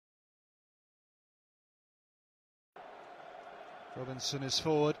Robinson is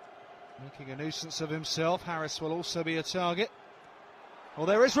forward, making a nuisance of himself. Harris will also be a target. Well,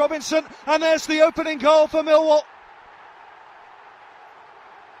 there is Robinson, and there's the opening goal for Millwall.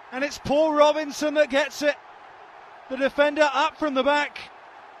 And it's Paul Robinson that gets it. The defender up from the back.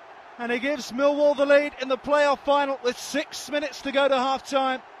 And he gives Millwall the lead in the playoff final with 6 minutes to go to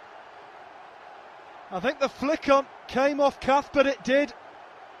half-time. I think the flick on came off Cuff, but it did.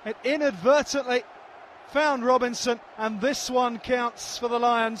 It inadvertently found Robinson, and this one counts for the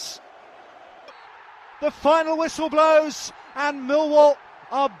Lions. The final whistle blows, and Millwall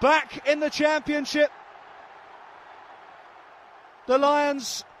are back in the Championship. The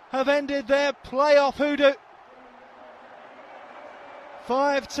Lions have ended their playoff hoodoo.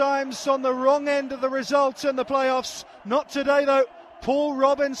 5 times on the wrong end of the result in the playoffs. Not today though. Paul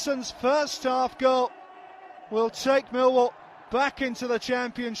Robinson's first half goal will take Millwall back into the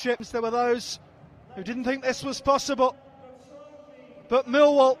Championship. There were those who didn't think this was possible. But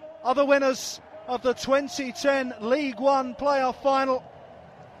Millwall are the winners of the 2010 League One playoff final.